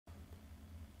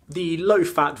The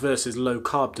low-fat versus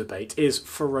low-carb debate is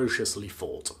ferociously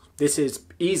fought. This is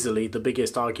easily the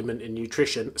biggest argument in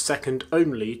nutrition, second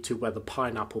only to whether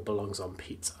pineapple belongs on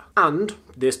pizza. And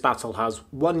this battle has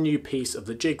one new piece of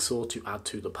the jigsaw to add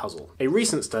to the puzzle. A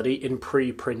recent study in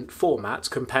preprint format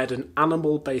compared an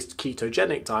animal-based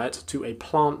ketogenic diet to a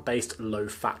plant-based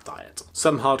low-fat diet.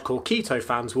 Some hardcore keto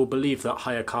fans will believe that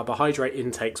higher carbohydrate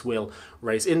intakes will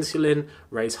raise insulin,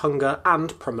 raise hunger,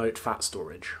 and promote fat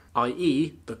storage,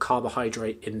 i.e. the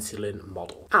carbohydrate-insulin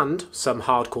model. And some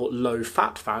hardcore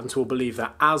low-fat fans will believe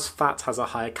that as fat has a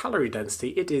higher calorie density,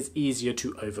 it is easier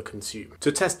to overconsume.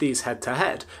 To test these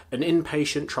head-to-head, an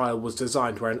inpatient trial was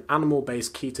designed where an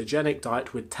animal-based ketogenic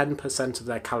diet with 10% of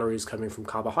their calories coming from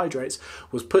carbohydrates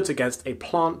was put against a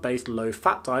plant-based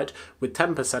low-fat diet with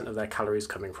 10% of their calories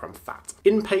coming from fat.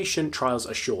 Inpatient trials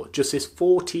are short. Just this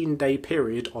 14-day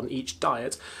period on each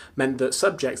diet meant that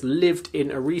subjects lived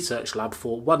in a research lab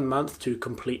for 1 month to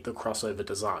complete the crossover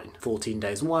design. 14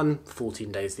 days one,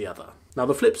 14 days the other. Now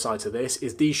the flip side to this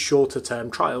is these shorter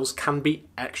term trials can be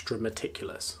extra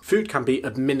meticulous. Food can be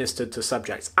administered to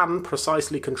subjects and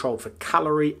precisely controlled for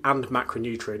calorie and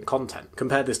macronutrient content.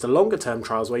 Compare this to longer term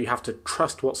trials where you have to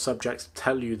trust what subjects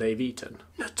tell you they've eaten.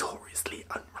 Notoriously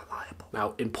unreliable.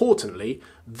 Now importantly,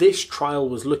 this trial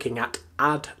was looking at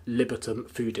ad libitum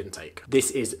food intake. This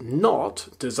is not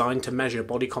designed to measure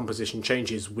body composition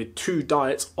changes with two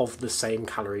diets of the same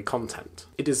calorie content.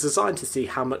 It is designed to see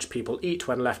how much people eat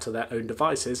when left to their own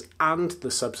devices and the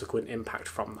subsequent impact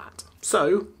from that.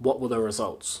 So, what were the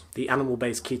results? The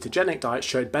animal-based ketogenic diet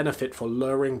showed benefit for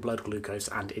lowering blood glucose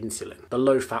and insulin. The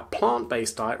low-fat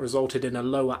plant-based diet resulted in a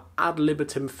lower ad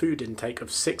libitum food intake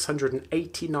of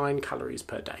 689 calories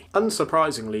per day.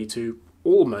 Unsurprisingly to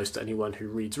almost anyone who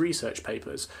reads research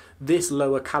papers, this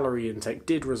lower calorie intake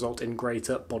did result in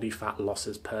greater body fat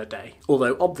losses per day.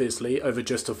 Although obviously over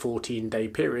just a 14-day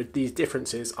period, these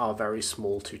differences are very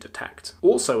small to detect.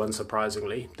 Also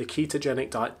unsurprisingly, the ketogenic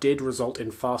diet did result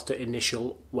in faster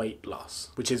initial weight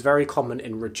loss, which is very common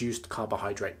in reduced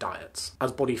carbohydrate diets.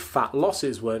 As body fat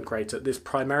losses weren't greater, this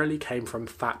primarily came from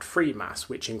fat-free mass,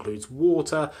 which includes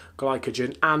water,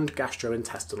 glycogen, and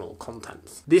gastrointestinal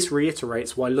contents. This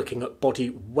reiterates why looking at body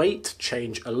weight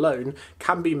change alone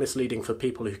can be misleading for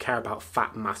people who care about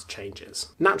fat mass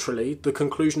changes. Naturally, the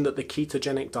conclusion that the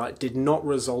ketogenic diet did not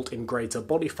result in greater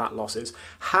body fat losses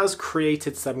has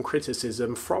created some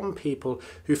criticism from people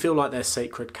who feel like their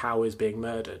sacred cow is being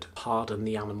murdered. Pardon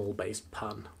the animal-based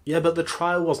pun. Yeah, but the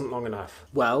trial wasn't long enough.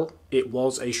 Well, it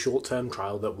was a short-term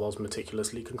trial that was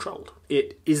meticulously controlled.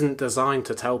 It isn't designed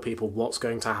to tell people what's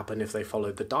going to happen if they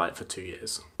followed the diet for 2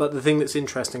 years. But the thing that's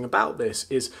interesting about this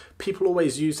is people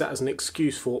always use that as an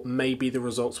excuse for maybe the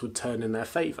results would turn in their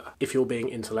favour. If you're being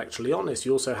intellectually honest,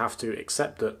 you also have to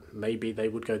accept that maybe they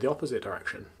would go the opposite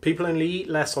direction. People only eat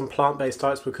less on plant-based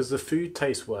diets because the food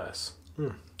tastes worse.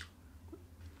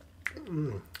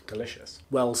 Delicious.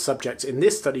 Well, subjects in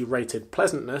this study rated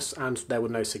pleasantness and there were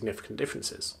no significant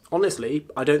differences. Honestly,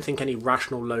 I don't think any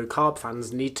rational low-carb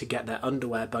fans need to get their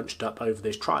underwear bunched up over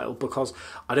this trial because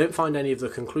I don't find any of the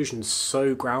conclusions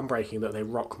so groundbreaking that they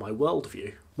rock my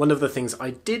worldview. One of the things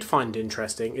I did find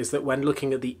interesting is that when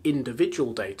looking at the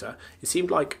individual data, it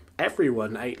seemed like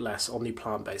everyone ate less on the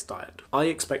plant-based diet. I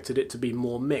expected it to be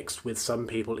more mixed with some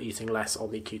people eating less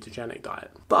on the ketogenic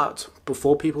diet. But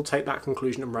before people take that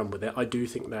conclusion and run with it, I do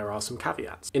think there are some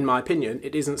caveats. In my opinion,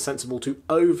 it isn't sensible to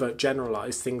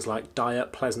over-generalise things like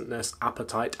diet, pleasantness,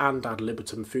 appetite, and ad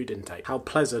libitum food intake. How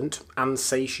pleasant and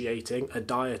satiating a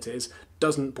diet is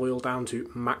doesn't boil down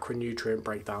to macronutrient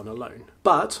breakdown alone.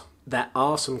 But there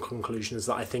are some conclusions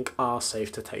that I think are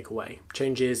safe to take away.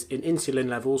 Changes in insulin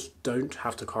levels don't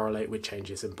have to correlate with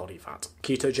changes in body fat.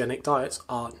 Ketogenic diets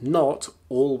are not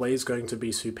always going to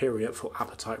be superior for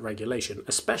appetite regulation,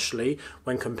 especially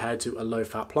when compared to a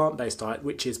low-fat plant-based diet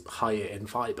which is higher in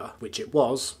fibre, which it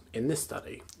was in this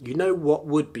study. You know what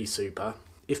would be super?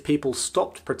 If people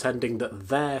stopped pretending that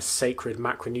their sacred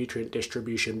macronutrient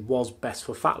distribution was best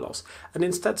for fat loss and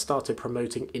instead started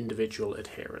promoting individual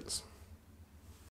adherence.